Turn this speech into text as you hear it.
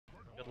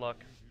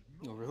luck.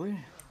 Oh, really?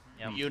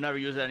 Yeah. You never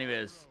use it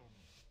anyways.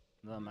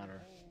 Doesn't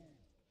matter.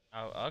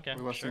 Oh, okay.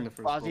 We were Sure. seeing the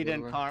first Quasi goal,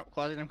 by the way.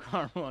 Quasi didn't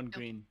Karma on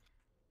green.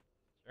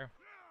 Sure.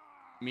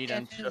 Meat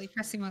and Definitely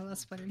pressing my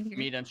last button here.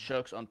 Meat and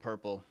Shooks on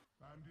purple.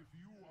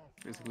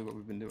 Basically what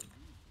we've been doing.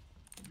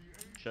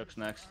 Shooks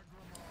next.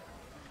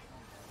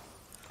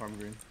 Farm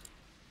green.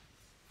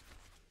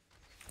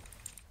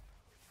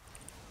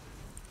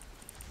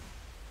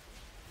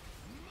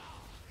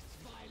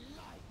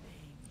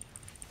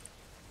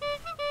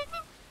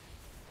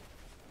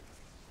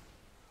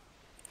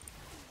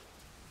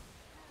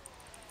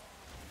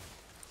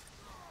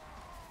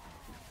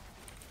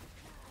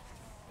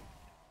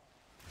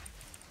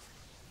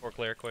 Or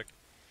clear quick.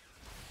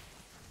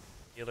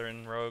 Healer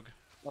and rogue.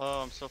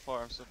 Oh, I'm so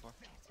far.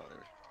 Oh,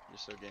 you're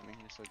so gaming.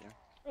 You're so gaming.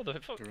 Oh, the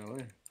fuck.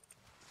 Really?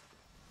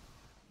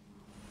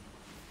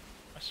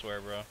 I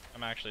swear, bro.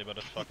 I'm actually about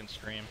to fucking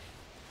scream.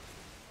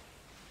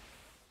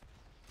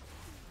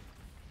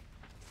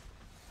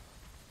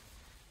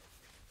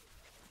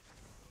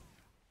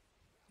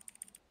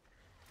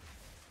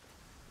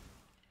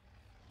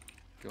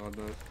 God,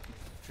 that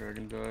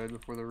dragon died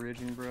before the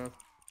raging breath.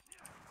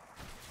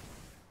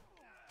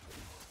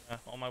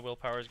 All my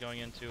willpower is going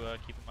into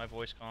keeping my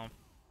voice calm.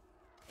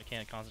 I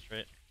can't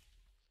concentrate.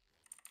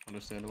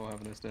 Understandable,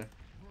 have a nice day.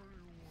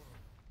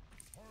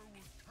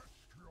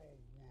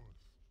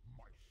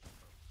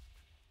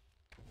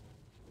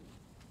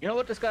 You know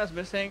what this guy's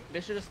missing?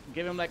 They should just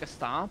give him like a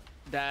stomp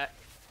that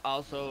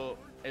also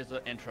is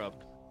an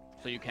interrupt.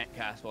 So you can't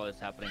cast while it's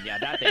happening. Yeah,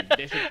 that thing.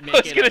 They should make I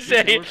was it gonna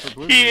like,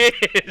 say,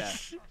 he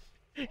is!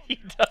 He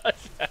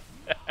does have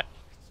that.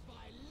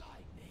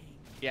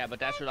 Yeah, but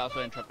that should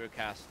also interrupt your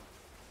cast.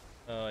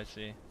 Oh, I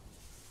see.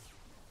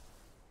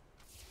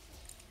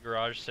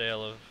 Garage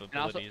sale of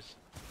abilities.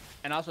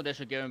 And also they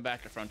should give him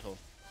back the frontal.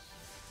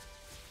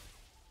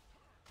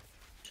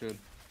 Should.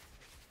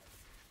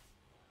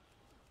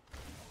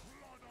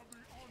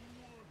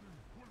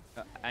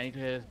 I need to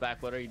hit his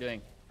back. What are you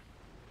doing?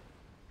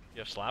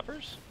 You have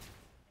slappers?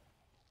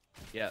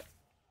 Yeah.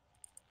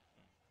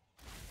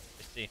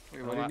 I see.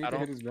 Wait, why do you need to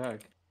hit his back?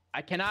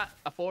 I cannot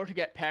afford to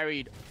get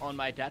parried on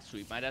my death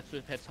sweep. My death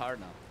sweep hits hard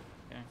now.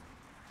 Okay.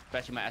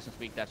 Especially my essence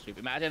weak death sweep.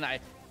 Imagine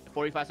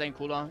 45-second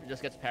cooldown, it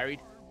just gets parried.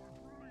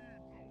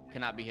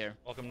 Cannot be here.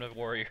 Welcome to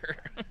Warrior.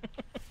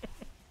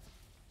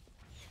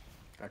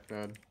 Back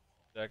bad.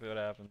 Exactly what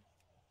happened.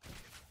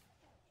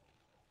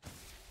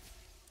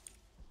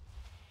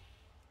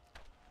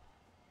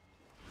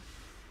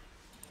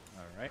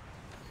 Alright.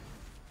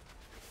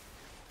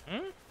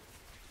 Hmm?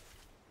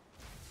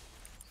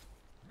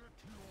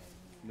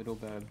 Middle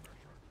bad.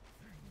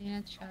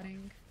 Yeah,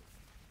 chatting.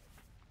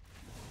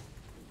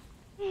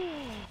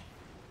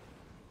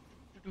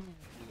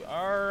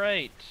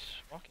 Alright.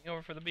 Walking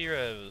over for the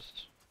B-Revs.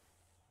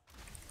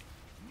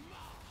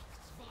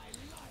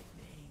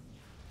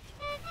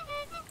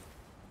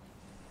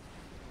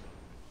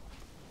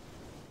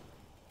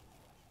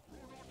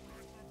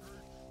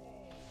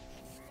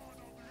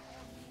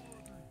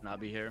 Not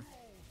be here.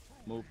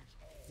 Move.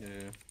 Yeah.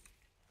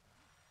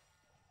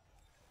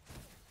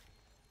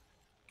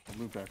 I'll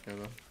move back there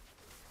though.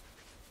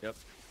 Yep.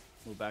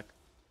 Move back.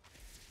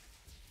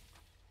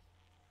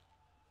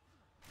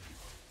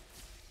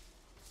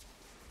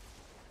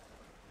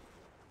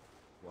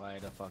 Why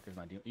the fuck is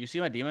my demon? You see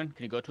my demon?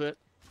 Can you go to it?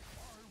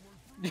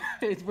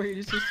 It's where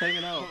you're just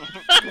hanging out.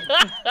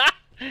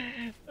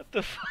 What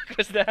the fuck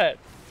was that?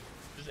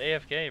 Just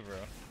AFK, bro.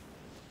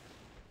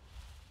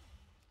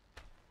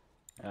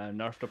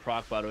 Nerf the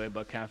proc, by the way,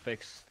 but can't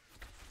fix.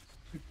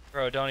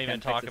 Bro, don't even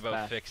Can't fix talk this about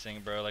path.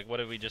 fixing, bro. Like, what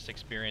did we just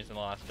experience in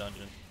the last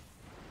dungeon?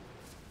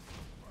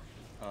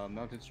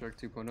 Mounted Strike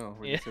 2.0,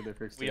 where Yeah, they said they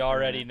fixed it. we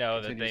already and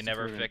know that continues they to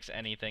never ferment. fix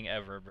anything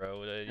ever,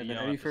 bro. You And don't then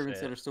have any to ferments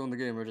say that are it. still in the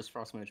game are just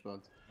frost mage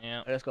bugs.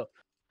 Yeah. Let's go.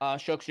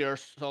 Shooks, you're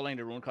soling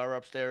the rune cover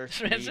upstairs.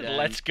 This man said,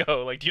 let's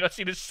go. Like, do you not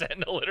see the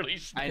sentinel literally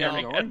I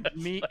staring know. at us?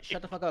 Me, Like,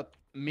 shut the fuck up.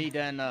 Me,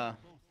 then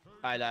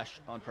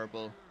eyelash on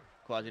purple.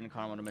 Quasi and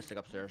Karma on the mystic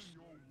upstairs.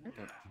 Yep.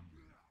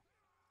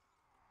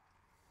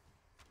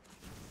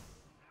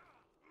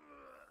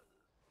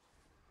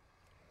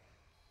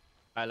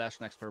 Eyelash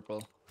next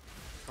purple.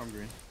 Farm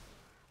green.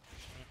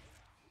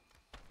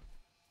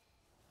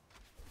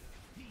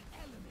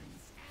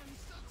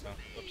 oh,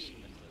 whoops. Missed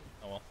it.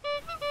 Oh well.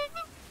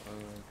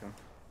 Okay.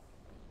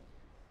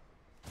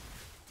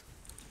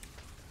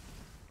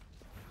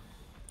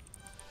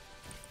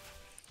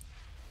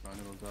 Run,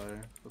 it'll die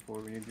before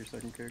we need your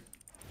second kick.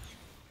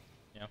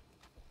 Yeah.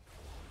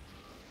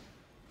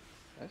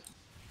 Nice.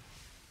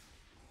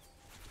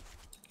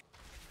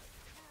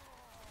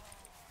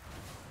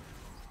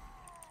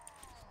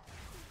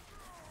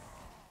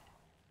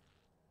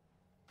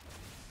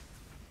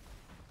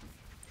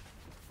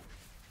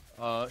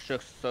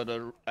 Shooks, so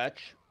the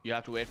etch, you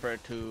have to wait for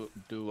it to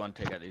do one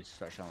tick at least,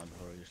 start showing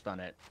before you stun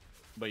it.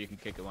 But you can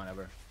kick it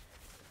whenever.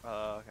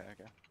 Okay.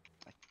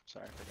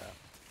 Sorry, I forgot.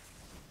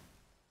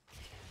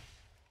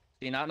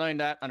 See, not knowing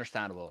that,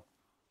 understandable.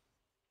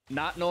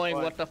 Not knowing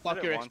Well, what the I did fuck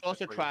it you're once exposed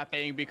to before you-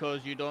 trapping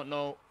because you don't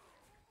know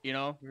you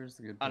know, Where's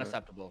the good part?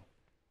 unacceptable.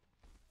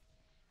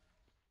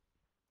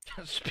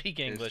 Speak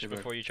English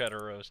before you try to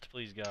roast,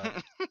 please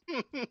God.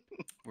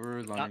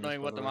 We're Not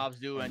knowing what the mobs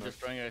do and Back. just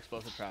throwing an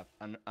explosive trap.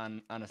 What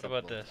Unacceptable.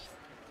 about this?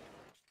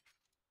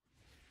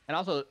 And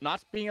also,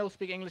 not being able to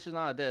speak English is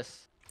not a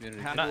diss.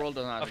 Half the world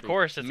does not. Of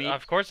course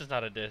it's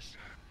not a diss.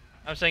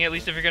 I'm saying at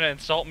least if you're gonna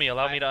insult me,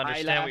 allow me to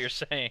understand what you're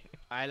saying.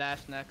 Eyelash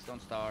next on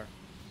star.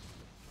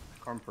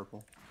 Karm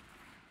purple.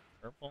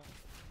 Purple?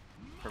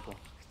 Purple.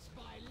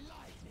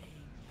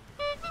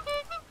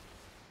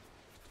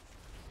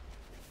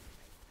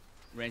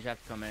 Range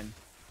have to come in.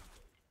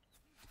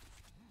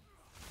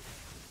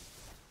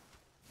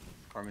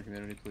 Karm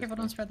community, please. Careful,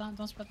 don't spread that.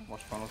 Don't spread that.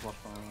 Watch funnels, watch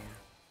funnels.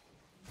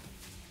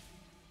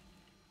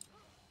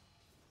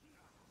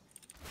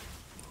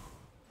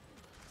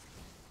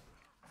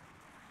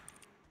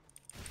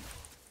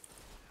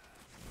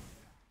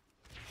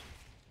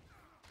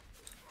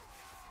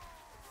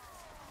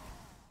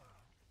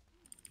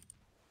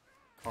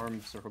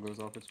 Karm circle goes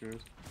off, it's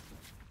yours.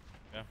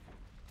 Yeah.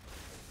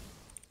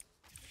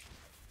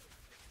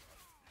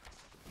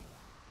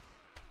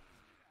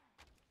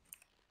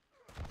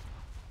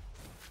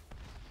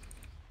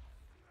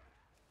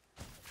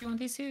 You want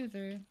these two?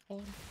 They're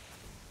old.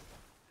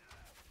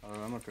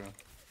 I'm okay.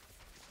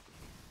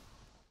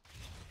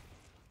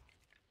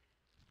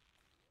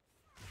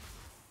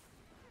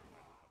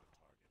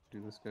 Do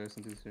this guy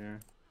since he's here.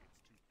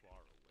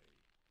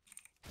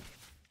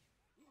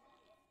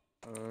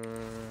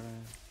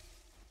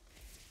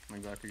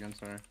 Coming back again,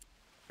 sorry.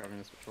 Grabbing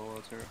this patrol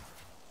out here.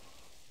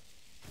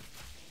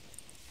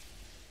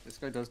 This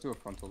guy does do a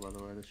frontal, by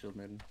the way, the shield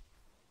maiden.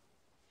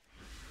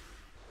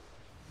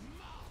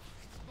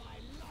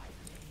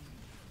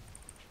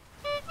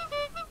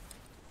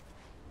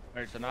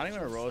 Alright, so not even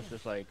a roast,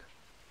 just like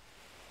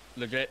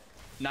legit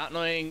not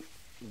knowing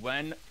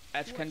when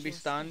Edge can be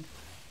stunned.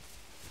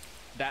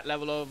 That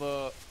level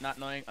of not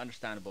knowing,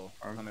 understandable.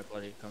 Come here,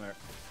 buddy. Come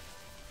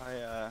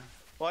here.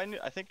 Well,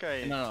 I think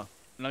I. No.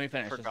 Let me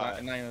finish. It's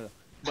Forgot. not even,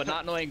 but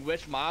not knowing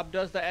which mob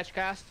does the edge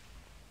cast,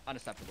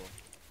 unacceptable.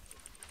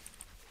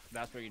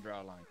 That's where you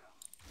draw a line.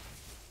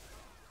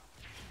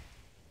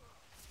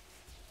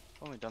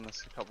 I've only done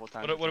this a couple of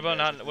times. What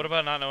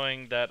about not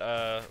knowing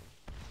that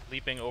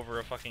leaping over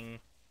a fucking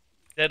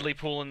deadly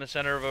pool in the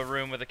center of a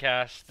room with a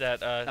cast that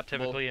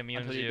typically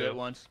immunes until you you? do it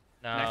once.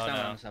 No, Next time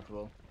no.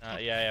 unacceptable.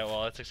 Yeah,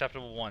 well, it's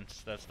acceptable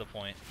once. That's the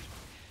point.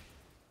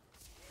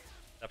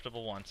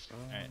 Acceptable once.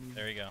 Alright,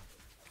 there you go.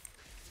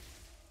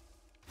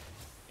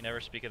 You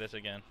never speak of this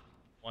again.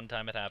 One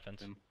time it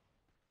happens.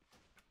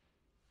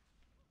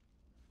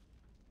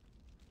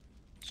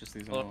 It's just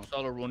these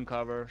Solar rune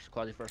cover,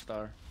 quasi first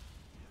star.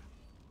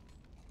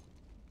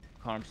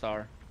 Karm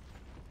star.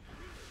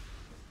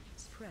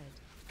 Spread.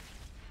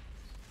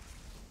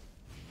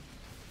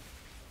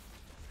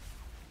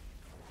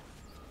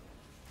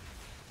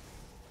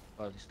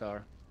 Quasi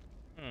star.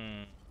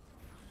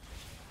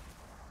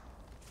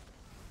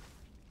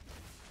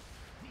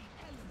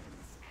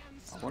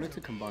 I wanted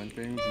to combine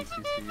things in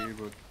CCU,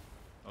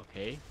 but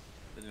Okay.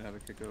 they didn't have a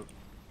kick out.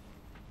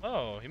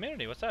 Oh,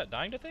 humanity, what's that?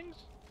 Dying to things?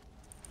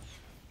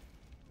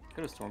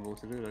 Could have Stormbolt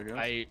to do it, I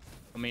guess.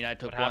 I mean, I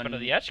took What one happened to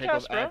the edge tick of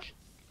cast, bro? edge,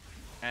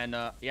 and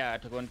yeah, I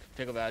took one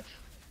tick of edge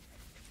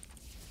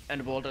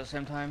and a bolt at the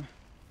same time.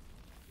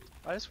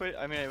 I just wait.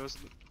 I mean, it was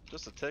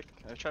just a tick.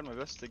 I tried my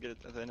best to get it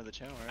at the end of the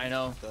channel, right? I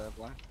know. The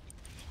blind.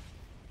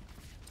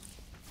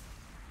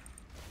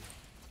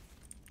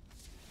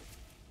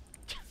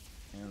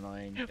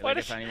 Annoying. Why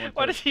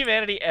does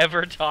humanity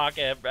ever talk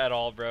at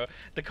all, bro?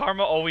 The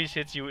karma always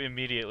hits you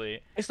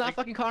immediately. It's not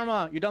fucking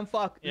karma, you dumb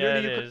fuck. Yeah,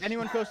 Literally, it you is.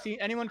 anyone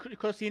could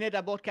have seen it.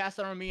 That bolt cast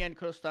on me and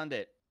could have stunned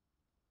it.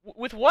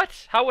 With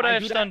what? How would I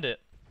have do that- stunned it?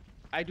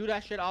 I do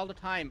that shit all the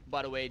time,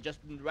 by the way. Just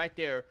right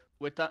there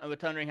with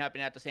thundering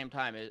happening at the same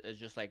time is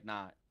just like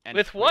nah. And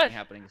With everything what?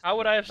 happening is How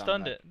would I have dumb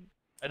stunned fuck. it?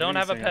 I don't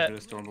have a pet. I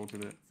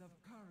Stormbolted it.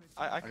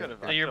 I could have.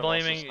 So you're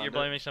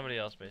blaming somebody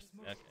else, basically.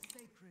 Okay.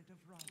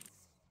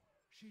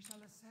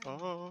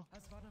 Oh.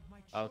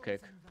 I'll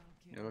kick.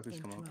 Yeah, let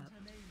these come up.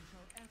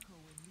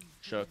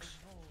 Shucks.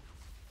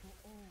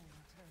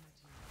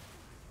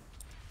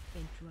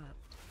 Interrupt.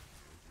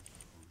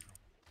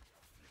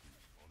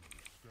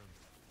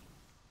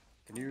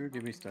 Can you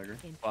give me stagger?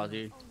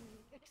 Quasi.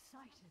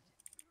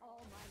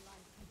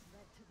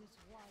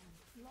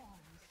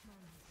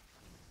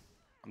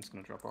 I'm just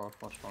gonna drop off,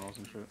 watch funnels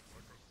and shit.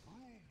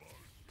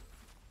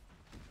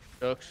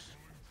 Shucks.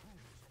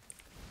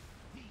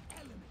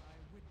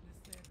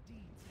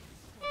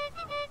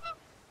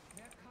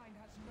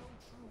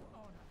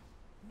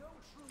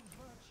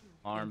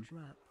 Arm.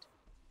 Interrupt.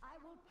 I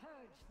will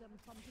purge them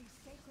from these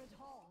sacred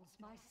halls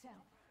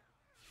myself.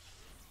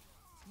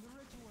 The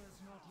ritual is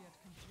not yet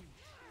complete.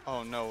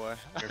 Oh no way.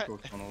 Careful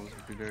with funnels,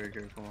 be very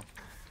careful.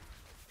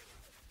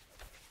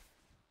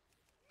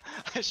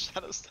 I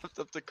shadow stepped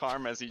up to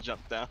Karm as he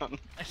jumped down.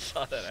 I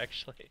saw that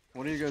actually.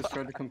 One of you guys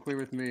tried to come clear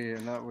with me,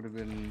 and that would have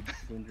been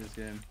a dangerous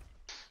game.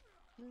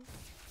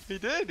 He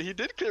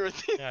did clear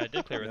with you. Yeah, I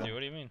did clear with you. What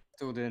do you mean?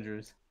 Still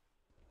dangerous.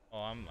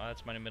 Oh,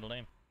 that's my middle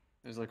name.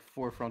 There's like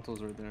 4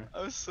 frontals right there.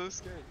 I was so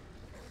scared.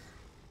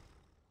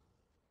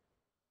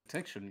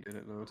 Tank shouldn't get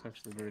it though, it's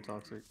actually very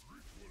toxic.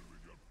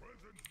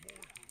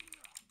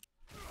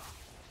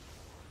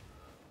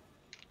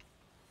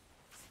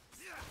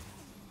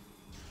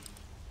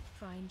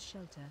 Find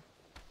shelter.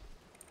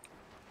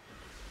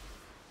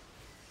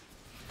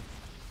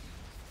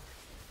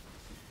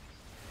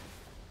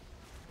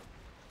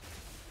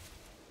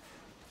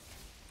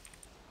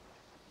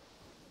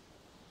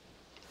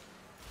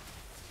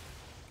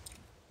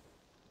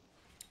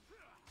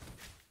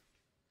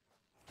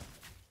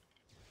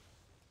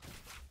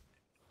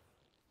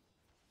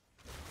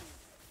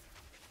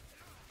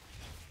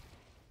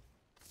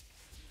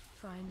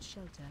 Find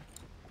shelter.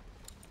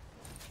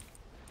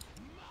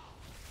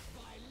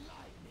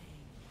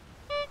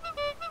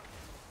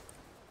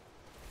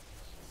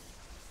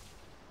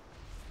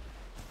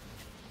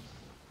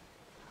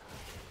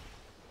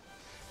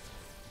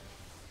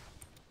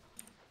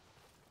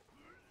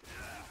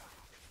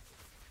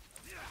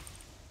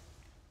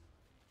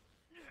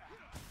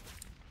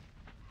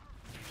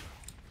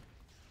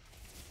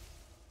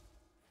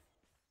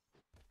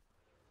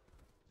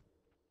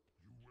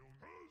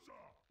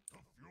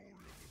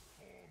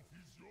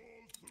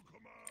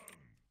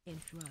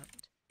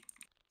 Interrupt.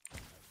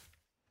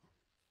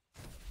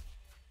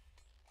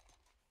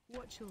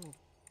 Watch your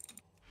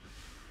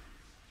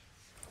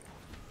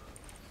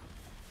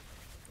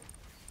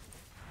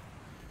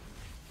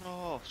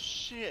Oh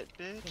shit,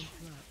 bitch.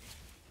 interrupt.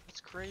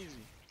 That's crazy.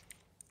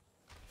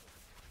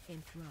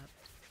 Interrupt.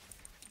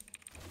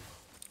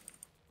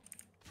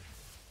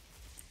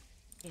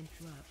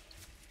 Interrupt.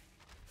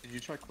 Did you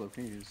try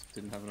cloaking? You just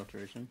didn't have enough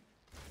duration?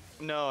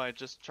 No, I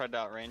just tried to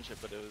outrange it,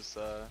 but it was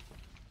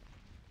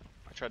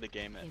I tried to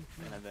game it,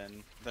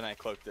 and then I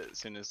cloaked it as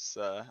soon as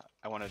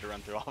I wanted to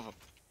run through all of them.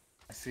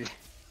 I see.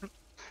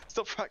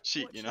 Still proc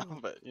cheat, you know, Watch me.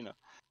 but you know,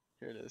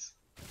 here it is.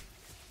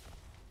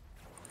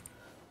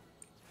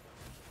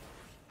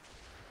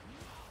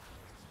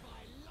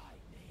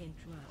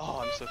 Interrupt.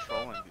 Oh, I'm so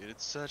trolling, dude.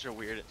 It's such a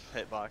weird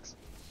hitbox.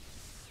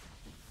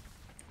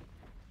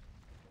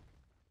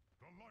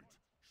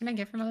 Can I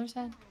get from other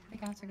side? I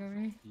got to go over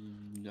here.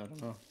 I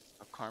don't know.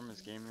 Oh,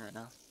 Karma's gaming right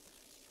now.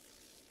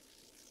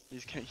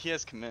 He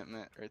has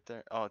commitment right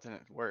there. Oh, it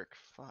didn't work.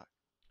 Fuck.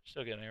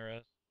 Still getting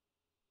arrows.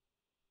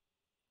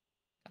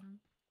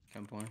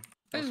 Can't point.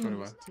 Boom. Oh, squared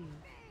away. Two.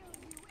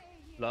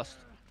 Lost.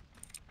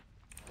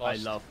 I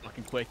Lost. love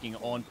fucking quaking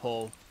on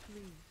pole.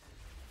 3,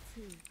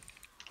 2,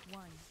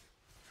 1.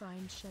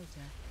 Find shelter.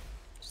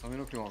 Just let me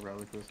know if you want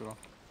rally for this at all.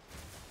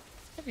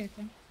 Could be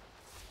okay.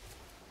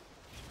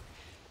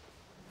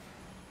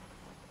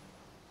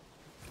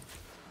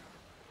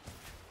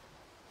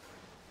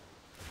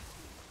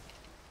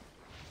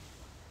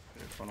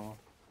 Hit funnel.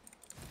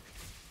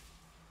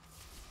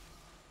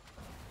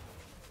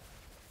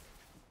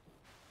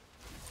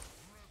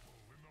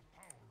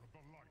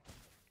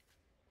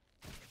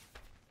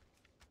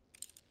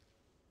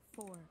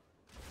 Four,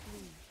 3,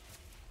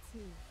 2,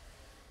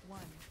 1.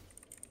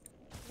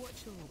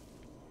 Watch your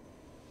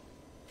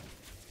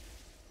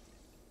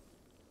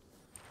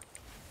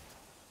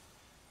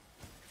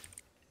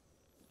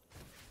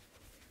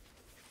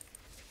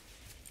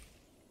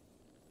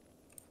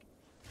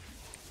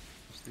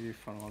Just the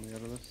funnel on the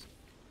out of this.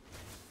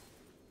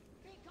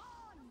 Be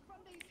gone from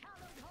these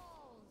hallowed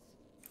halls!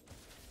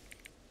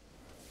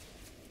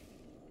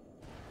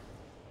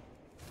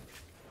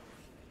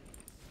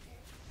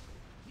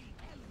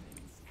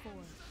 4,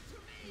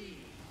 3,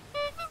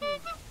 2,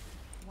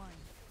 1.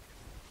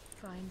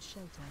 Find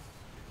shelter.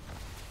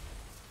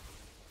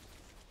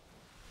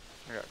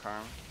 I got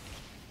Karma.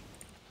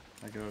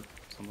 I got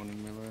someone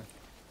in melee.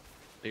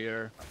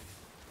 Clear.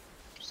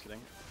 Just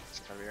kidding. It's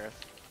gotta be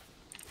Earth.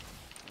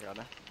 I got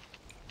it.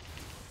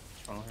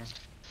 Funnel here.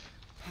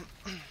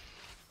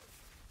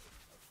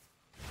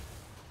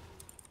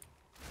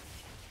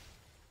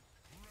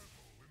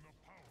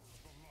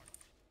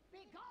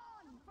 Be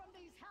gone from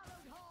these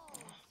hallowed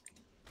halls!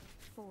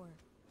 4,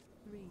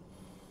 3,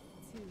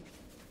 2,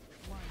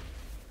 1.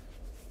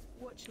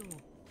 Watch your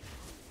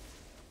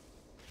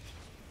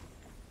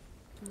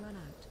run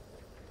out.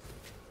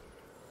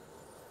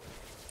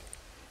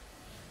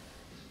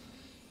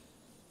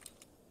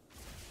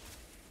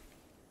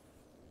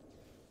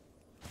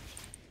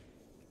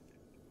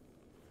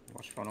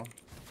 Watch funnel.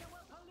 You will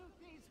pollute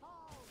these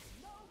halls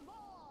no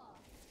more!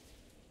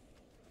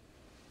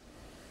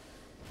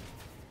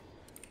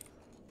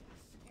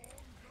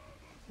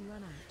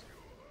 Run out.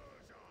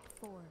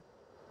 4,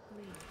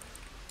 3,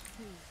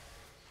 2,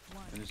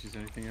 1. And is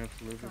there anything you have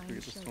to live if we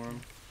get the Find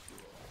storm?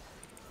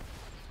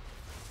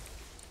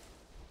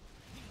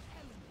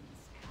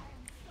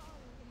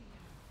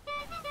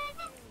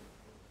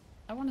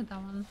 I wanted that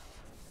one.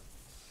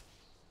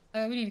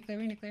 We need to clear,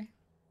 we need to clear.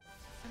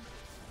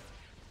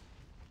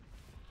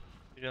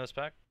 You doing this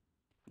pack?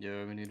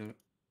 Yeah, we need it.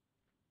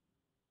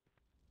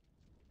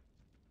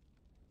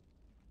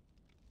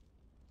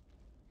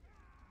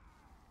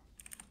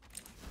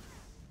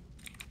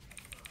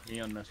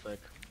 Neon Mystic.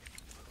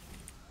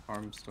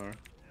 Harm star.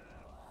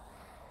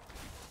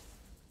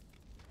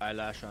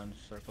 Eyelash on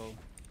circle.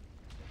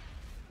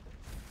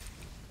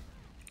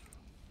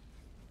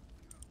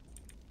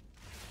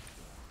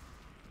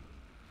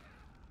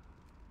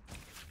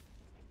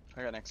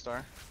 I got next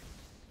star.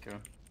 Okay.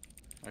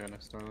 I got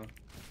next star though.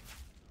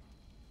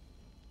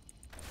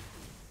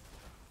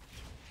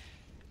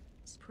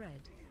 Spread.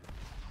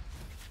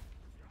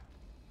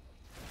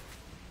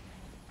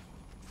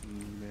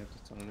 May have to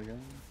turn it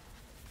again.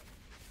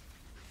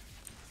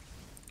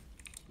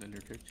 Then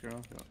your picture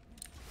off. Yeah.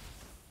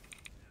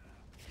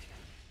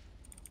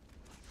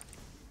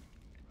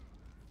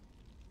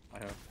 I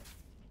have.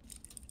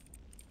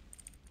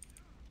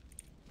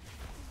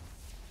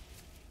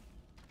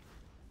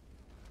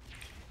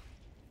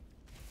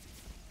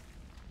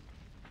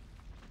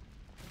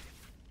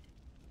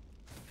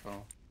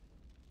 Oh.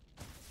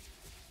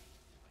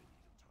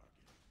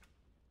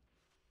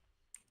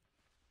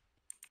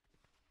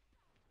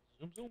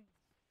 Zoom zoom.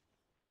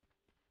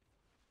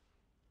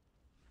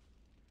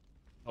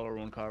 Valor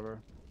one carver.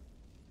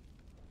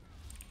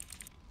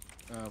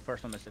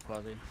 First one Mystic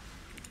Quasi.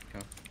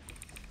 Okay.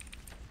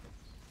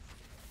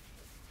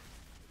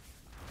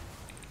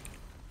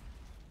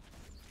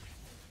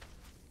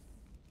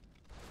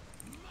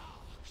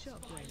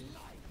 Shockwave.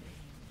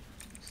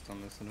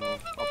 Stun this and I'll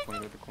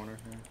point it at the corner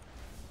here.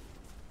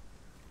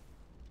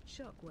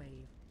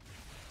 Shockwave.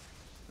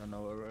 Don't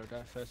know where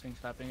that first thing's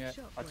happening yet.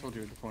 I told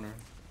you at the corner,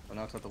 but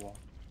now it's at the wall.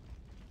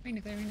 Right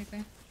nuclear, right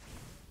nuclear.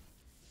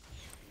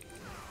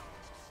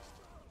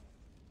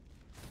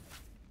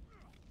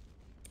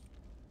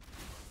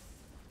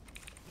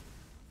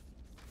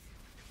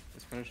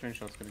 This penetrating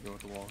shot's gonna go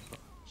with the wall, so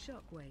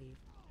Shockwave.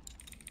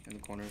 in the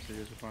corner, so you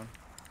guys are fine.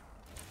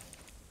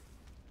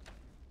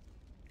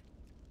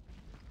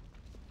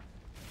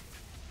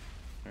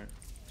 Alright,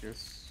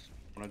 just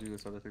wanna do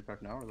this other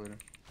 3-pack now or later?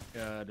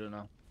 Yeah, I don't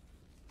know.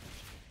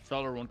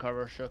 Valor one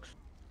carver, Shooks.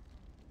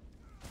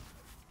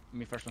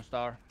 Me first one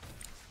star.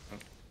 Oh.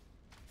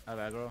 I have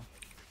aggro.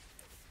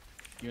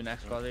 You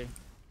next, Quasi.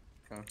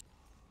 Okay.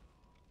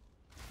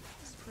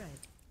 Spread.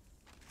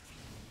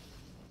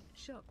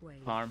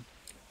 Shockwave. Harm.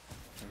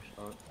 Finish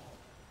shot.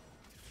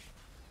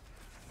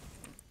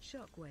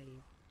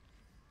 Shockwave.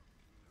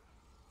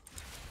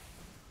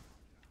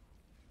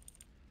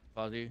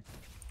 Quasi.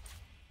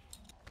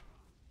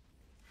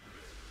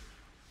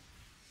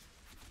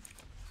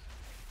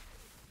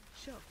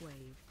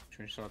 Shockwave.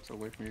 Change shots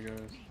away from you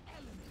guys.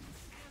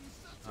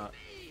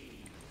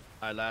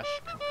 Eyelash.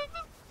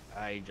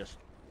 I just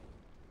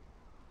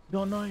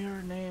don't know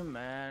your name,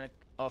 man.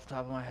 Off the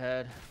top of my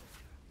head.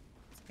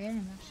 It's fair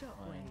enough.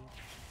 Shockwave.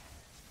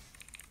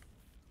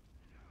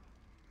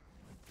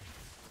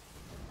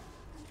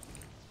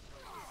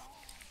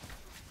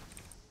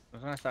 I'm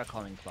gonna start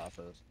calling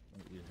classes.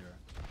 Easier.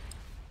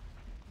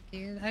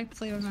 Dude, I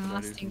played with my That's what I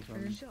last do team for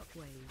sometimes.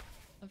 Shockwave.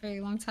 a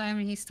very long time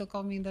and he still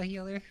called me the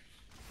healer.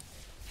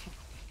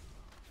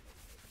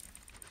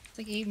 It's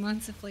like 8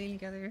 months of playing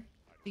together.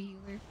 The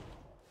healer.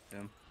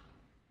 Damn.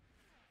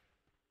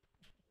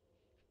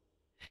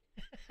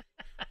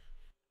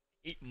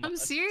 8 I'm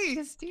months.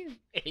 serious, dude.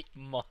 8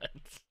 months.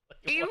 Like,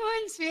 8 what?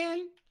 months,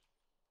 man.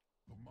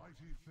 The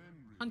mighty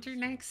Fenrir Hunter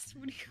next.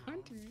 What are you,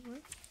 Hunter? What?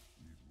 It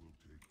will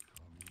take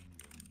cunning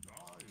and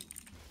guile to slay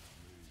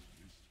this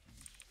beast.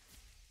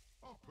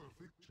 A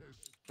perfect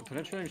test. The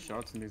penetrating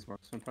shots in these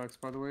marksman packs,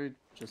 by the way,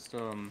 just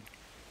I'll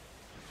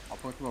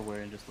point them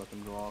away and just let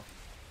them go off.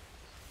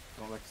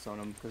 Don't like stun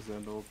them because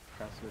then they'll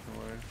cast a different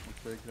way once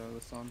they get out of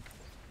the sun.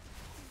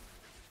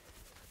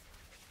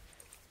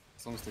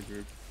 As long as they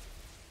group.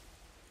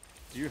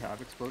 Do you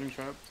have exploding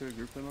trap to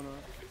group them on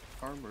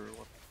a arm or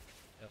what?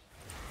 Yes.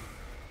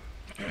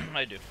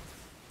 I do.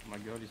 Oh my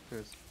god, he's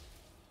pissed.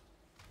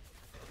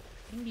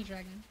 Indie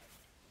Dragon.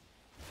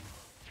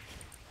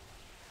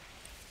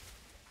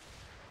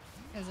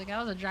 I was like,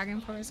 I was a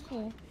dragon for his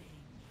cool.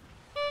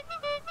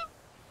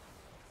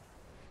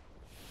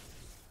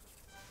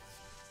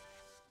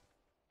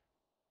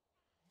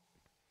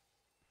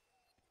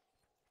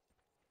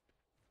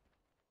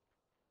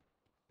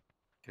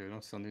 Okay,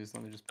 don't stun these,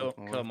 let me just Kill, put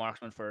them kill away.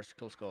 Marksman first.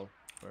 Kill Skull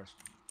first.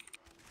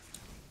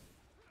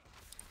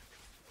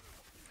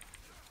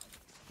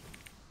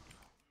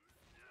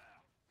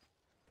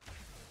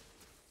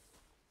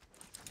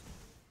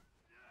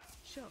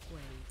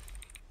 Shockwave.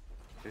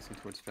 Facing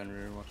towards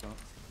Fenrir, watch out.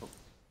 Oh,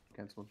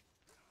 cancelled.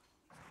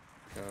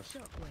 Gosh.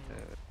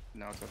 Shockwave.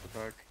 Now it's at the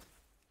back.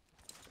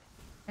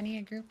 I need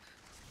a group.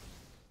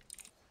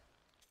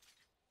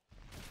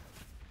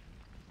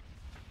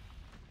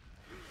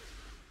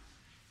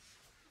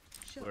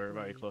 We're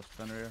very Shockwave. close to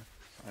center here.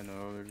 I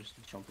know, they're just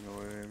jumping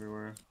away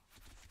everywhere.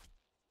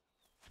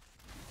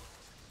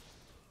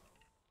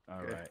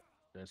 Alright.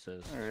 This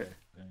is Alright.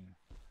 thing.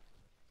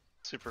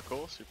 Super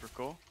cool, super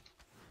cool.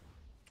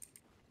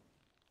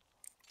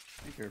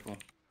 Be careful.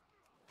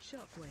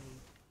 Shockwave.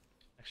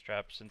 Next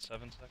trap's in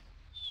 7 seconds.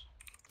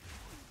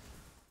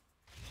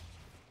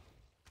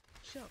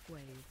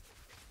 Shockwave.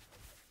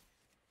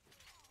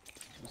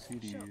 2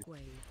 CD.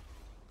 Shockwave.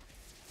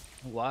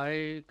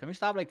 Why? Can we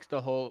stop like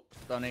the whole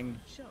stunning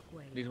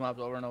Shockwave. these mobs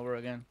over and over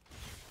again?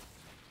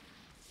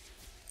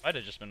 Might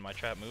have just been my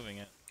trap moving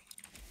it.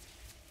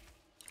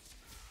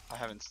 I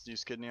haven't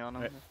used kidney on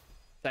him. Right.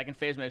 Second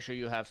phase, make sure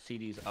you have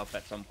CDs up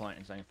at some point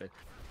in second phase.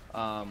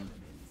 Yeah.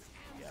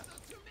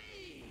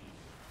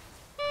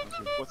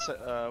 What's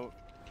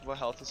what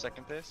health is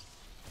second phase?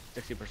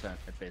 60%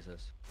 it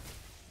phases.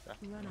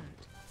 Run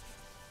out.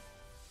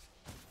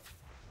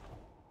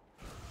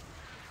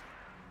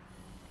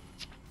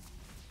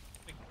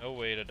 Like, no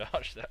way to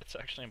dodge that. It's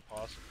actually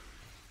impossible.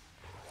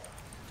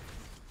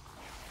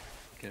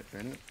 Can't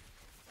fan it.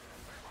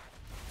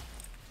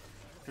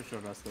 For sure,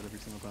 that's that every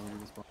single time we do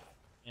this ball.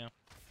 Yeah.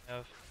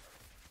 Have.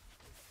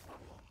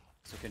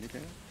 So can you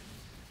fan it?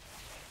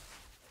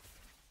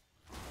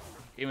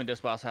 Even this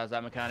boss has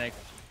that mechanic.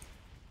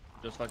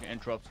 Just fucking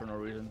interrupts for no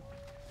reason.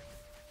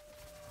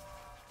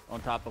 On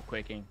top of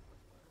quaking.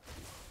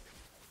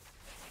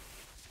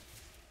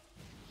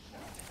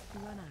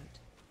 Run out.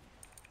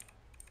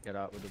 Get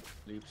out with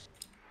the leaps.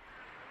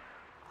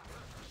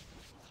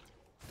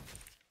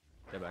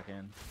 Get back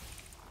in.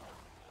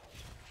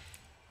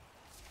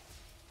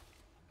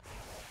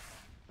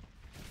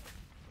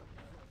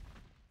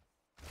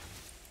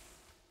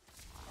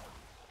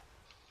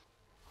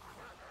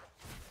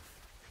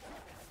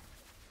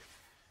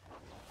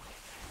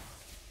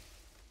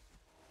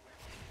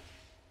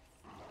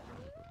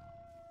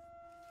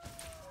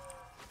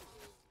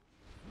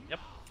 Yep.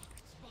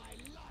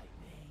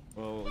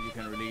 Well, you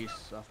can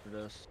release after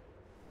this.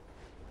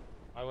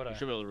 Why would You I?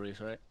 should be able to release,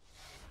 right?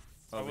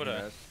 Why would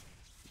I?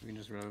 We can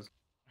just rose.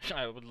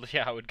 I would.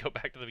 Yeah, I would go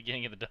back to the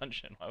beginning of the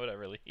dungeon. Why would I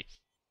release?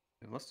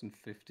 Less than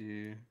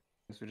 50.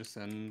 So we just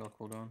send our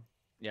cooldown.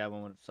 Yeah,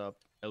 when it's up.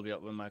 It'll be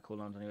up with my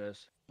cooldowns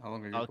anyways. How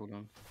long are your I'll-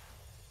 cooldowns?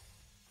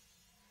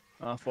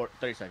 For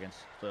 30 seconds.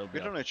 So it'll be We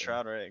don't up need soon.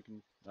 shroud, right? I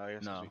can, I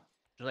guess No. we-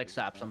 Just like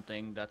sap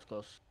something that's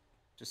close.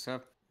 Just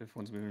have if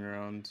one's moving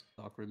around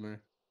awkwardly.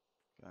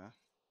 yeah.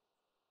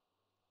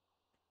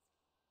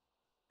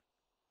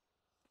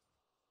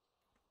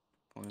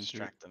 One, two,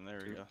 Distract them. There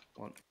we two, go.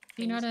 one.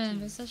 Do you know how to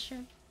invis this shit?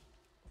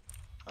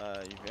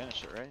 You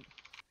vanish it,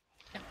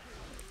 right?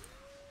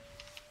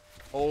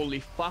 Holy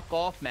fuck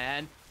off,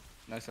 man.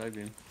 Nice eye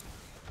beam.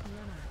 Run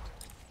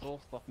out. So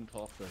fucking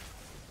toxic.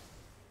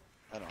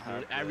 I don't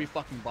have Every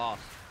fucking boss.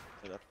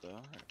 it up though.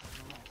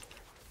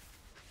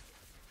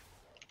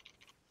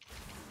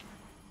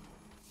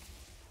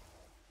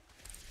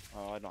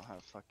 Oh, I don't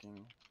have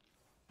fucking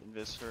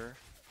invis for.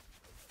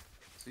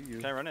 See you.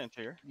 Can I run it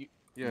into here? Yeah,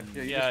 yeah.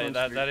 You Yeah, just run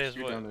that- straight- that is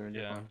straight what- down there and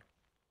you're yeah. fine.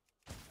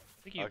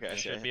 I think you Okay, I see,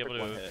 I should be hit able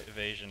with to one hit.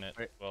 evasion it.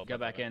 Right, Well, get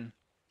back in.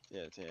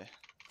 Yeah, yeah.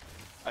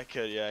 I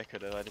could, yeah, I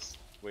could have. I just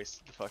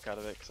wasted the fuck out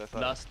of it because I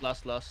thought.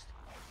 Lust.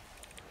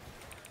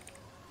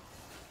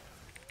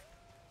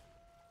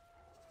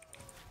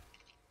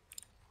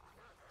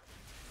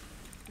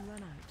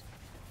 Run out.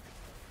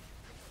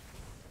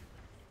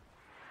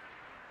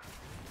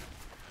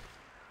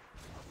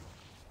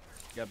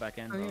 Get back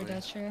in. Oh, you're Rally.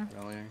 dead, sure.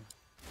 Rallying.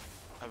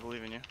 I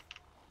believe in you.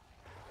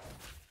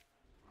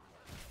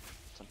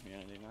 Some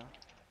humanity now.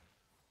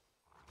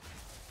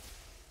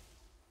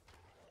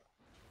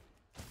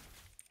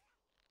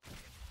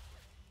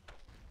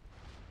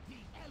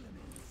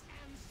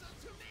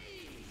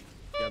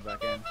 Get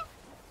back in.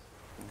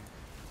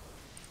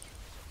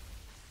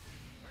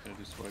 Gonna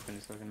do swipe any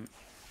second.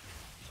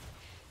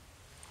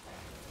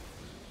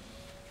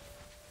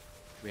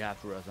 We have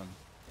to res them.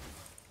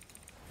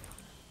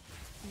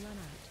 Run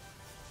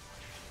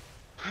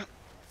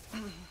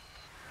out.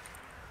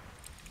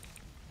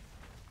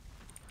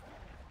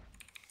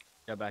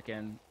 Get back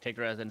in. Take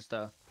res and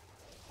stuff.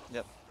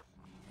 Yep.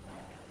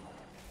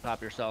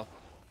 Top yourself.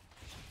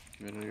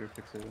 Middle, you're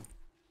fixated.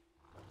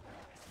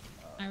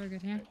 Alright, we're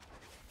good here.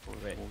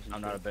 Wait,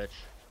 I'm not a bitch.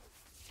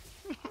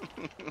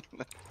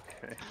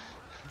 Okay.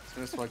 It's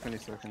gonna swipe any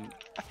second.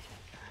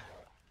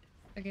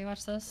 Okay,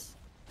 watch this.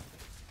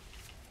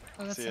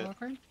 Oh, that's See so it.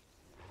 awkward.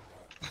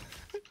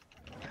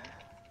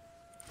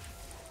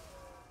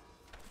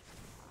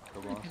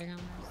 Go I'm boss. kidding, I'm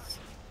worse.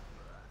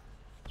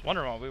 I was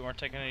wondering why we weren't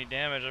taking any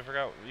damage. I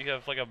forgot you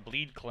have like a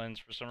bleed cleanse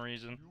for some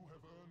reason.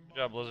 Good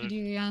job, You Blizzard. do,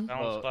 yeah. Balance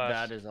Well,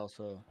 class. that is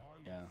also,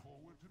 yeah.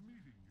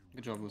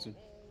 Good job, Blizzard.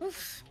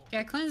 Oof. Yeah,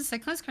 I cleansed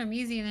kind of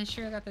easy, and then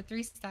sure I got the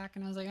 3 stack,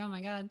 and I was like, oh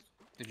my god.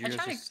 Did you I guys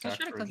try just to stack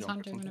for a cleanse jump or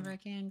Hunter something? whenever I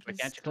can. But 'cause-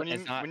 can't you When you-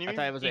 it's not, when you I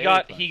thought it was He a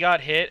got cleanse. he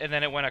got hit and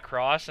then it went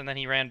across and then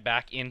he ran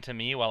back into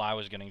me while I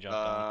was getting jumped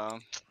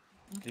on.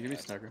 Can you give me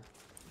stagger?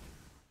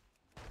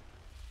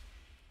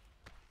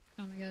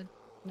 Oh my god,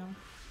 no.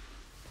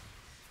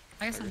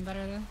 I got something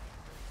better though.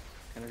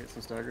 Can I get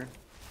some stagger?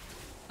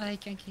 I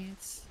can't.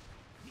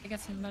 I got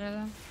something better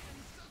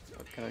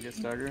though. Can I get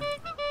stagger?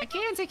 I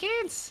can't.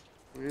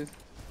 Please?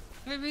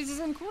 Everybody's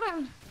just on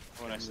cooldown.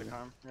 Oh, next to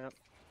Karm. Yep.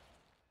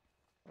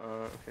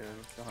 Okay,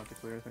 don't have to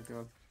clear, thank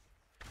god.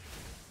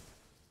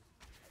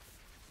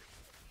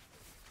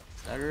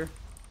 Stagger?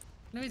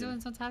 No, he's doing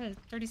something. Have it.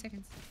 30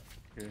 seconds.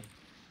 Okay.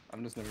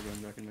 I'm just never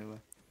going back in melee.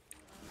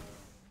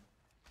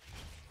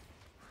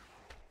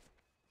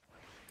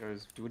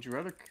 Guys, would you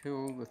rather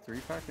kill the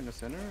 3-pack in the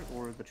center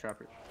or the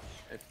trapper?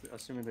 If,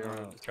 assuming they are.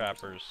 No, the 10%.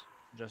 Trappers.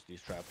 Just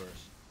these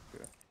trappers.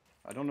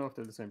 I don't know if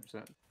they're the same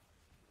percent.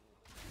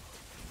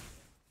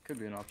 Could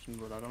be an option,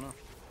 but I don't know.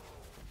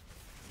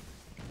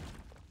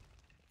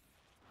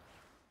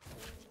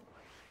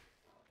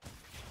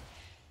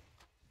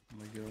 Oh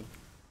my god.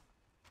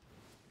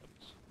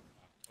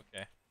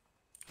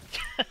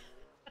 Okay.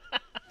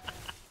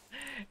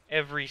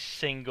 Every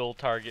single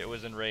target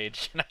was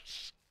enraged, and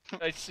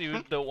I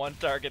sued the one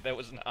target that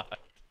was not.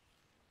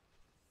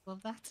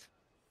 Love that.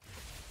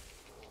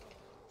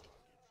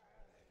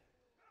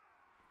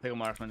 Pick a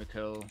marksman to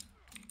kill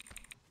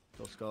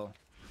skull.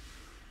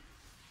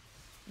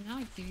 Now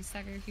I can do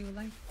stagger if you would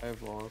like. I have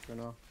Valor for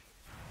now.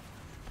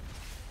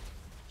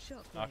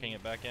 Shockwave. Knocking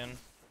it back in.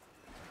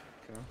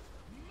 Okay.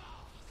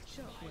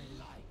 Shockwave.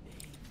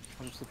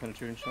 I'm just the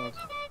penetrating shots.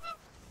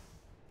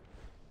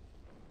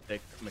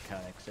 Sick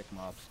mechanics, sick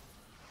mobs.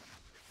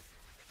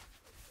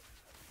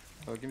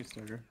 Oh, give me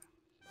stagger.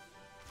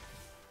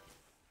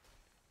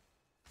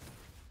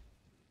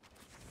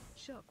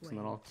 And then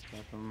Shockwave. I'll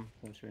snap him.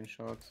 Penetrating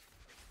shots.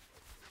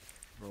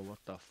 Bro, what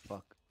the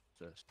fuck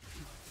is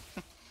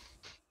this?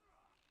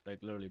 Like,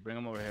 literally, bring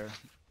him over here.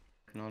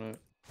 Working on it.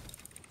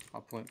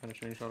 I'll point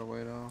penetrating shot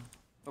away now.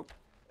 Oh,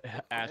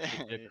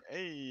 Actually,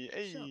 Hey,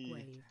 hey. Shockwave.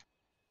 okay,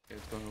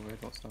 it's going away.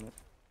 Don't stun it.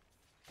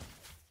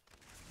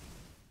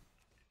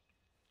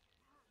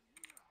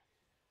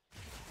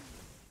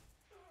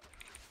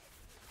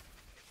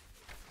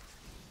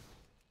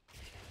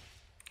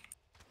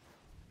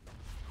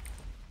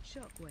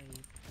 Shockwave.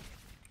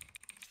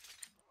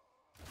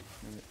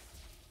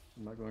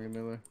 I'm not going in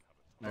melee.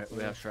 Alright,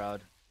 we have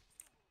Shroud.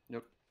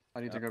 Yep. I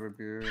need to grab a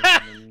beer. And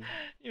then...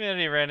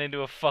 Humanity ran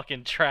into a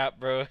fucking trap,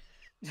 bro.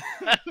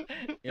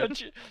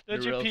 Don't you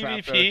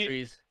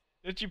PvP?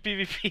 Don't you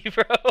PvP,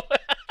 bro?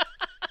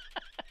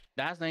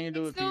 That has nothing to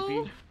do with No.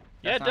 PvP.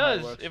 Yeah, it That's not how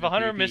does. works If in a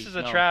hunter PvP. misses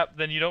a No. trap,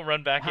 then you don't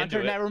run back Hunter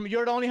into it. never,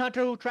 you're the only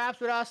hunter who traps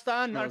without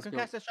stun No, or let's go.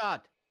 contested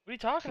shot. What are you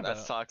talking about?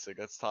 That's toxic.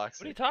 That's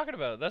toxic. What are you talking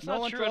about? That's No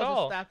not one true at throws a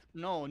all. staff.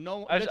 No,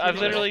 no. I've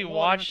literally no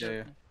watched- hunter-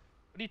 Yeah,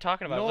 What are you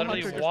talking about? no I've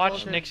literally hunter just watched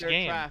throws in Nick's their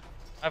game. trap.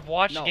 I've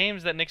watched No.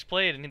 games that Nick's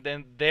played, and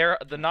then they're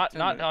the not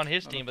 10 on minutes.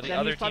 his team, but the Then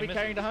other he's probably team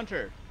carrying is. the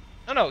hunter.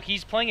 No,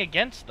 he's playing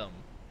against them.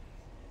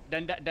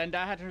 Then that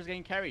hunter's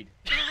getting carried.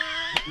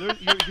 you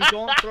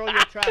don't throw your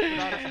trap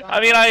without a stun. I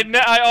mean,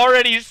 I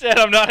already said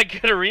I'm not a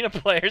good arena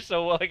player,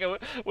 so like,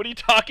 what are you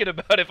talking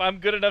about? If I'm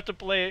good enough to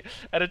play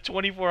at a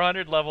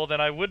 2400 level, then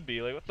I would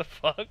be. Like, what the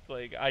fuck?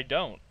 Like, I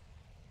don't.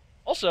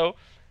 Also,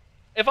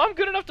 if I'm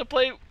good enough to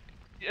play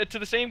to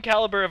the same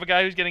caliber of a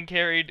guy who's getting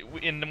carried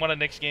in one of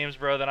Nick's games,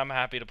 bro, then I'm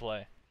happy to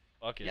play.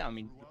 Fuck it. Yeah, I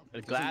mean,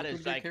 Doesn't Glad Liquid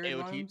is get like carried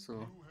by him, AOT.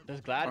 so... Does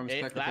Glad Arm's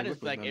technically Glad is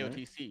Liquid like then, right?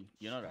 AOTC.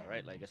 You know that,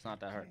 right? Like, it's not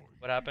that hard.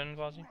 What happened,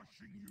 Quasi?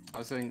 I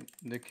was saying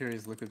Nick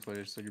carries liquid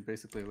players, so you're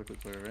basically a liquid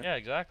player, right? Yeah,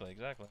 exactly.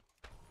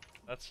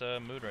 That's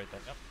mood right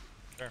there.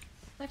 Yep.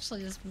 It's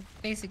actually just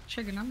basic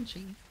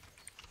trigonometry.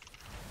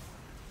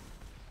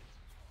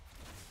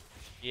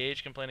 EH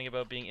complaining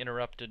about being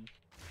interrupted.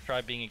 Try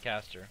being a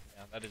caster.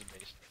 Yeah, that is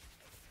based.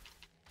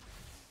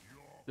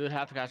 Dude,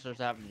 half the casters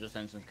have to just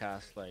instant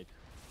cast, like.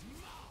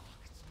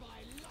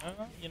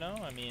 You know,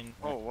 I mean.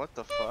 Oh, what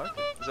the fuck?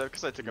 Is that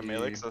because I took a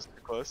melee because I was too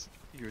close?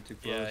 You were too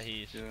close. Yeah,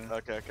 he's.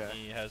 Okay.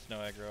 He has no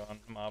aggro on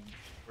mob.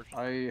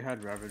 I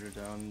had Ravager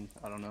down.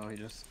 I don't know. He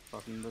just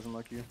fucking doesn't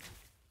like you.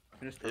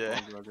 I just Yeah.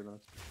 Ravager though.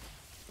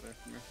 There,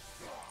 come here.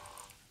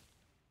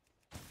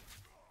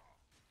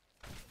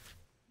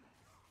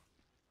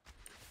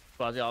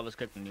 Quasi always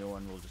kick the new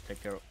one. We'll just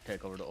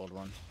take over the old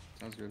one.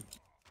 Sounds good.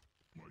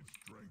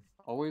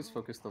 Always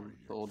focus the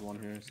old one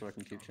here so I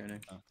can keep chaining.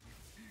 Oh.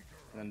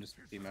 And then just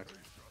DMAX.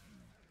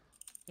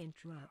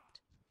 Interrupt.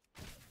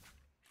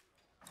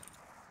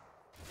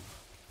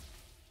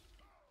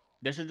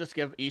 They should just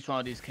give each one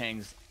of these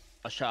kings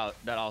a shout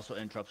that also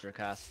interrupts their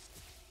cast.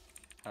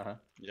 Haha.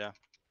 Yeah.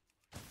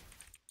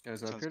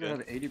 Guys, I Sounds appear to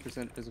good. have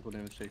 80% physical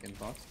damage taken.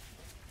 Thoughts?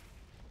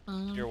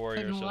 You're a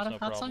warrior, putting a so lot it's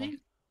of no thoughts on problem. you.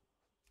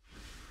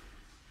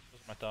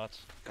 Those are my thoughts.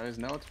 Guys,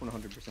 now it's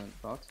 100%.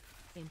 Thoughts?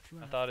 My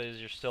Interrupt. thought is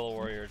you're still a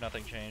warrior.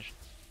 Nothing changed.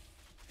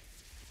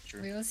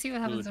 Sure. Wait, let's see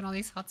what happens Dude. when all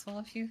these hots fall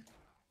off you. In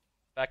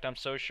fact, I'm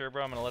so sure,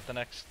 bro. I'm gonna let the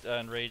next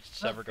enraged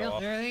sever go Oh,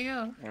 off. there you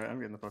go. Alright, I'm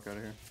getting the fuck out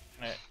of here.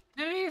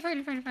 No, you're fine,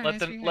 you're fine, you're fine. Let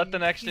It's the fine, let the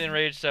you're next fine.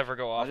 enraged sever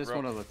go off, I just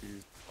bro. want to let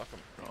these. Fuck 'em.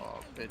 Oh,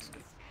 bitch.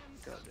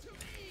 God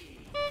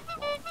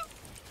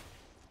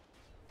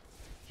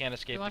Can't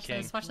escape the Watch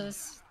king. this, watch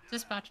this.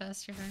 Dispatch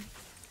us, you're fine.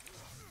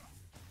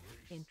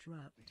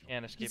 Interrupt.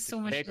 Can't escape It's the so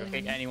king. much Kick, damage.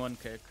 kick anyone,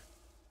 kick.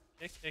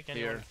 Kick, anyone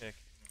Here. kick.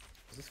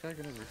 Is this guy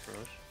gonna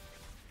refresh?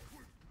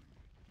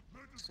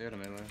 Stay out of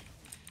melee.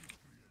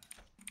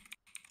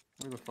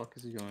 Where the fuck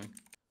is he going?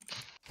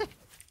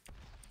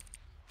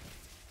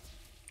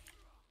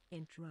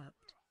 Interrupt.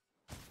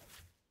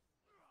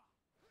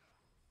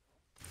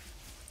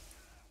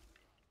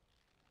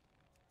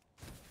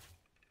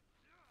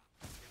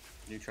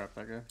 Can you trap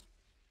that guy?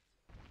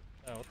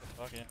 Oh, what the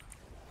fuck, yeah.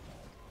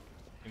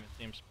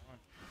 Team spawn.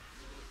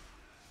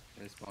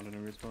 They spawned in a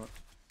weird spot.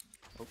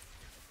 Oh,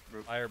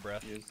 rope. Fire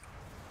breath. He is.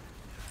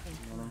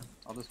 Interrupt.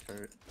 I'll just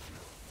parry it.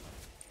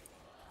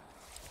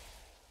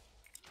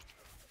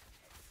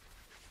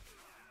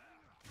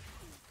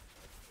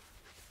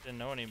 Didn't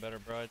know any better,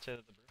 bro. I'd say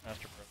that the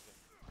Brewmaster broke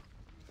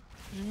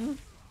it. Mm-hmm.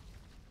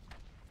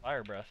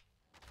 Fire breath.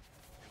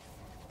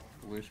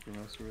 Wish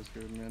Brewmaster was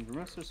good, man.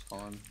 Brewmaster's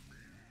fun.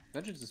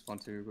 Vengeance is fun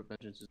too, but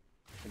Vengeance is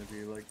gonna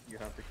be like you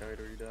have to kite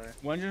or you die.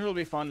 Vengeance will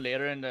be fun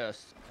later in the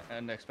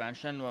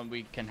expansion when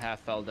we can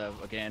have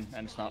Feldev again,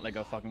 and it's not like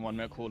a fucking 1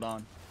 minute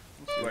cooldown.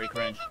 We'll see. Very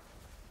cringe.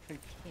 I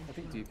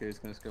think DK is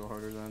gonna skill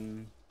harder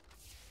than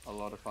a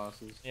lot of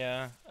classes.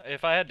 Yeah,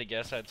 if I had to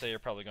guess, I'd say you're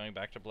probably going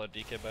back to Blood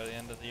DK by the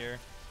end of the year.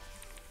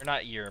 Or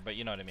not year, but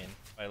you know what I mean.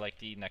 By like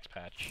the next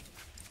patch.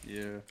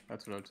 Yeah,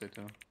 that's what I would say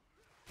too.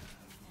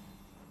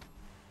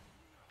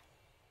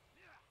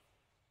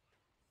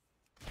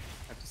 I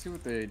have to see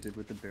what they did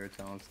with the bear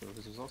talents though,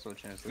 because there's also a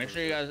chance that Make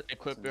sure you guys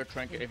equip your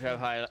trinket. If you have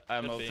high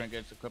ammo be.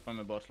 trinkets, equip them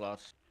in both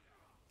slots.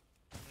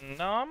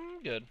 No,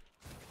 I'm good.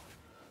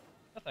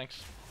 No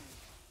thanks.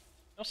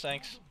 No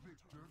thanks.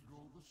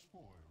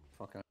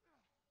 Fuck out.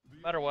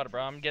 No matter what,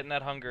 bro, I'm getting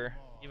that hunger.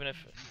 Even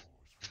if...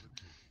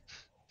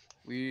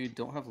 We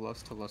don't have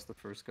lust to lust the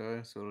first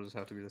guy, so it'll just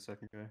have to be the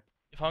second guy.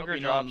 If hunger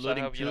You know, I'm drops, I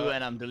looting hope you 2 know...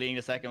 and I'm deleting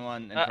the second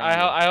one. in I, front of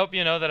you. I hope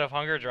you know that if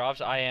hunger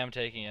drops, I am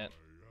taking it.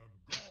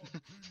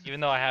 Even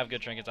though I have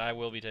good trinkets, I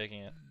will be taking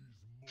it.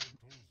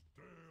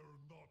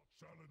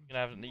 You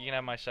can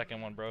have my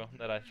second one, bro,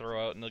 that I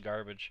throw out in the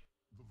garbage.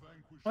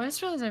 Well, I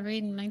just realized I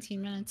read in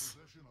 19 minutes.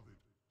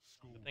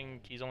 Good thing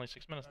he's only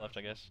 6 minutes left,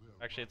 I guess.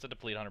 Actually, it's a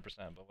deplete 100%,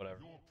 but whatever.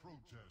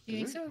 You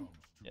think so?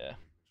 Yeah.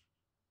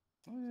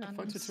 Oh yeah,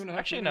 fights are 2.5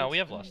 Actually, minutes. no, we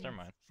have lust. Never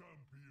mind.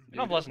 We Yeah,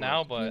 don't have we lust have now,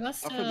 lust. We but...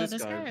 lost After this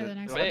this guy, guy or but the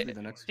next it'll guy? have to be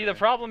the next See, guy. the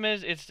problem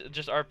is, it's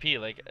just RP.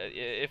 Like,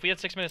 if we had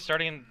 6 minutes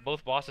starting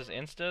both bosses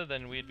insta,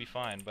 then we'd be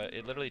fine. But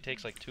it literally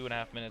takes like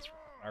 2.5 minutes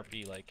for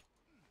RP. Like,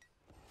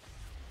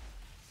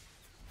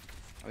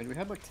 I mean, we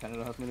had like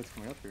 10.5 minutes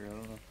coming up here, I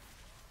don't know.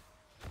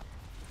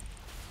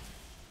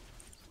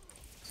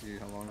 See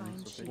how long Fine,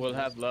 this will take. We'll you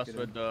have guys. lust Get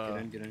with in,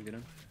 the get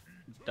in.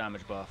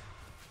 damage buff.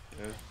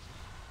 Yeah.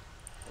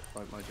 That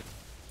fight might just...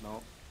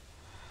 No.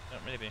 yeah,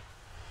 maybe.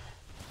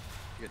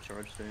 You get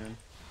charged, stay in.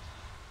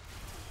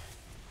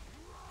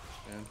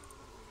 Stay in.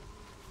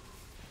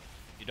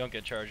 You don't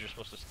get charged, you're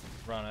supposed to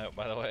run out,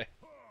 by the way.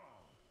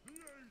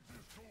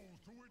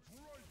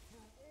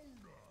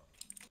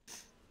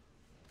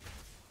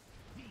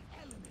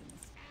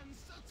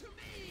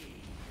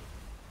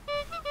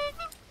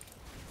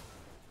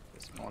 They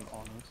spawn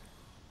on us.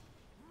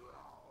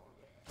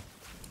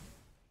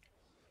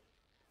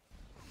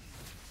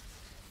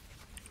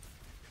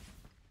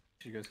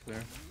 You guys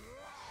clear?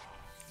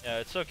 Yeah,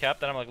 it's so capped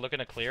that I'm like looking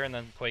to clear and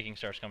then quaking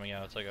starts coming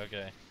out. It's like,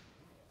 okay.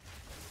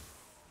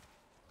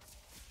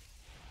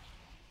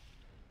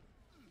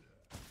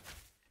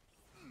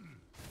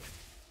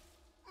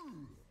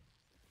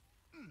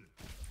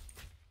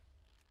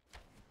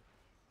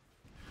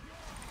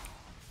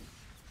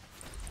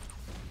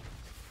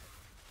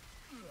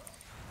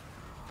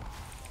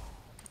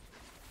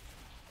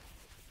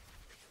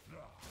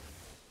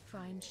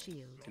 Find shield.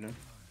 You know?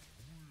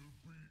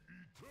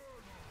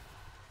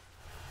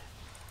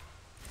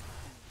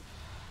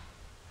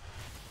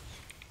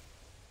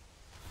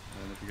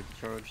 And if you get the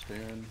charge, stay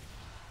in.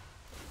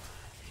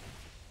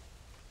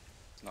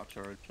 It's not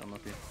charged,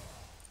 unlucky.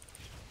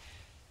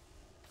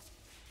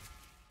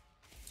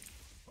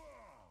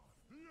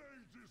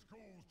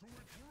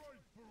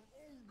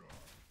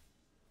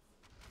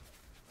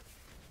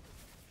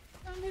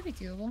 Oh, maybe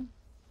doable.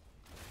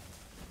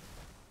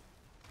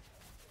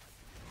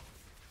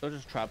 Those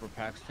just trapper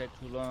packs take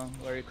too long.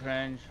 Very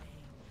cringe.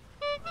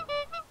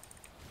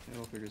 Yeah,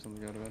 we'll figure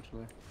something out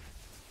eventually.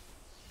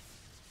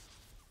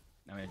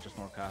 I mean, just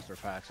more caster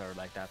packs are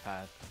like that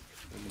path.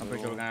 In the I'm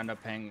pretty sure we're middle, gonna end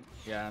up paying.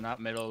 Yeah,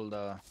 not middle.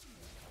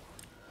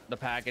 The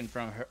pack in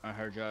from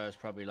Herja is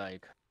probably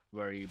like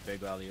very big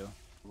value.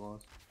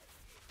 boss.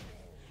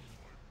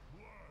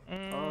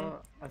 I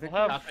think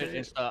We'll have- After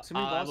it's the- to me,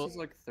 boss will- is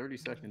like 30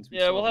 seconds. We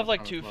Yeah, still we'll have a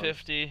like ton of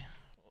lust. 250.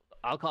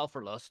 I'll call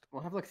for lust.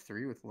 We'll have like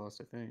 3 with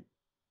lust, I think.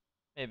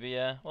 Maybe,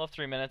 yeah. We'll have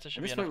 3 minutes. It should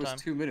And be this fight enough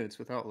was time. 2 minutes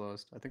without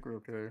lust. I think we're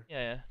okay.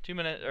 Yeah, yeah. 2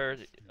 minutes,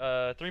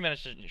 or 3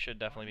 minutes should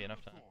definitely be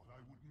enough time.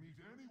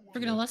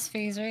 We're gonna less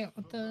phase, right?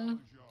 With the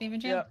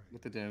damage Yeah. out?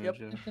 With the damage,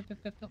 yeah. Yep, yep, yep,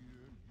 yep. Do you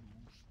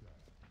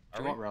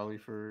Are want we? rally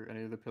for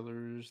any of the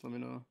pillars? Let me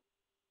know.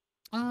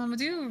 We'll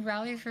do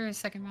rally for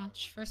second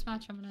match. First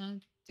match, I'm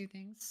gonna do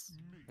things.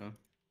 Yeah.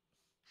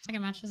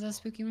 Second match is a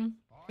spooky one.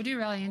 We do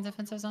rally and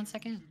defensives on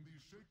second.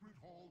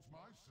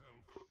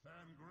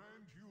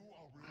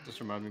 Just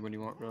remind me when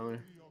you want rally.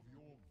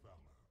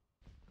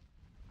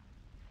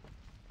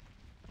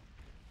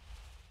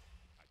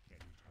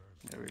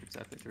 Yeah, we're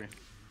exactly 3.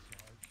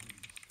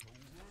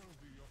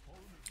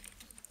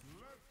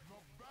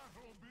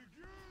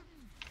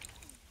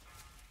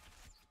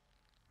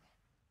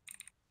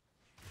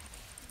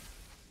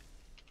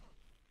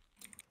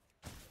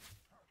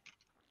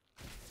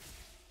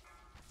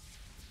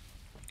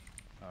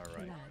 All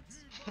right.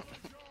 Lads,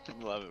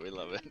 Love it, we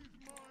love it.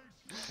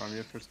 Farm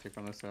your first kick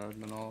on the side,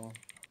 and then I'll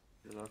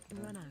get it after.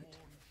 run out.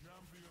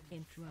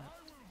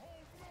 Interrupt.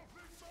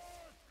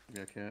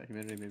 Yeah, can't.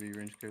 Humanity, maybe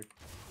range kick.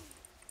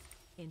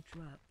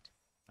 Interrupt.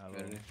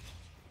 Ready?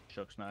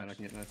 Shook's And I next.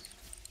 can get next.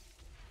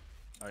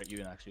 Alright,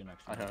 you next, you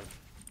next. I have.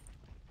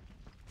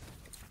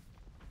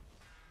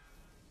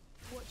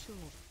 Watch your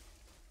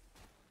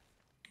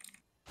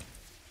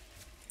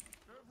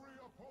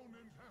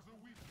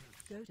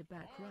go to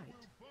back right.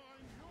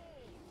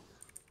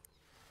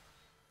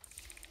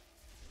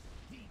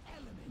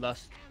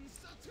 Lust.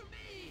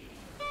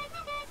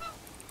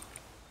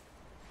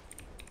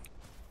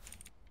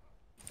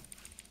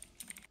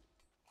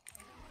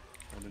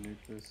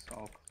 Underneath this,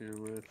 I'll clear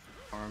with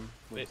arm.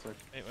 Wait, Looks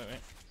like.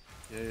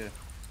 wait. Yeah.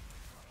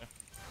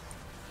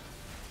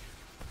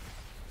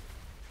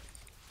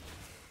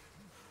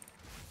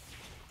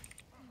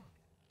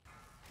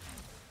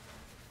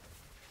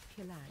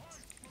 Kill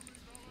ads.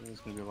 There's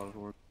gonna be a lot of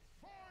work.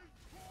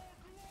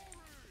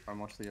 Arm,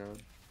 watch the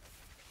yard.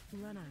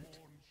 Run out.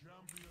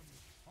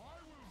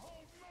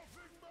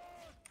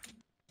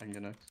 I can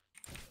get next.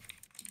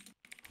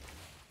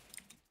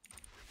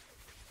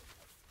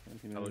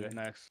 I will get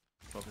next.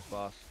 Focus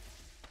boss.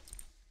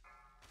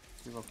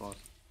 Give up, boss.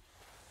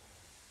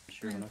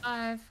 Sure Turn enough.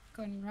 5.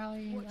 Go ahead and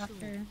rally Watch after.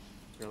 Really?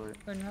 Go ahead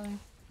and rally.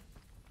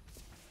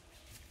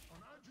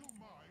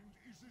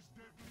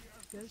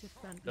 Go to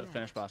front Go, left.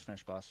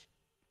 finish boss.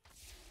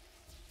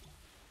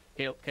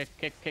 Heal, kick.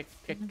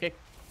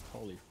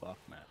 Holy fuck,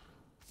 man.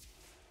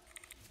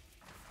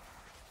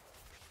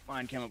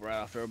 Mine came up right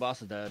after. Our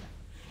boss is dead.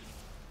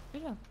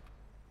 Good job.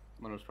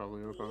 Mine was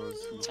probably up. I was.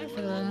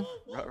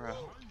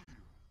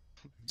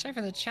 Sorry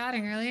for the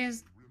chatting earlier.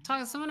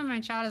 Someone in my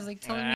chat is like telling me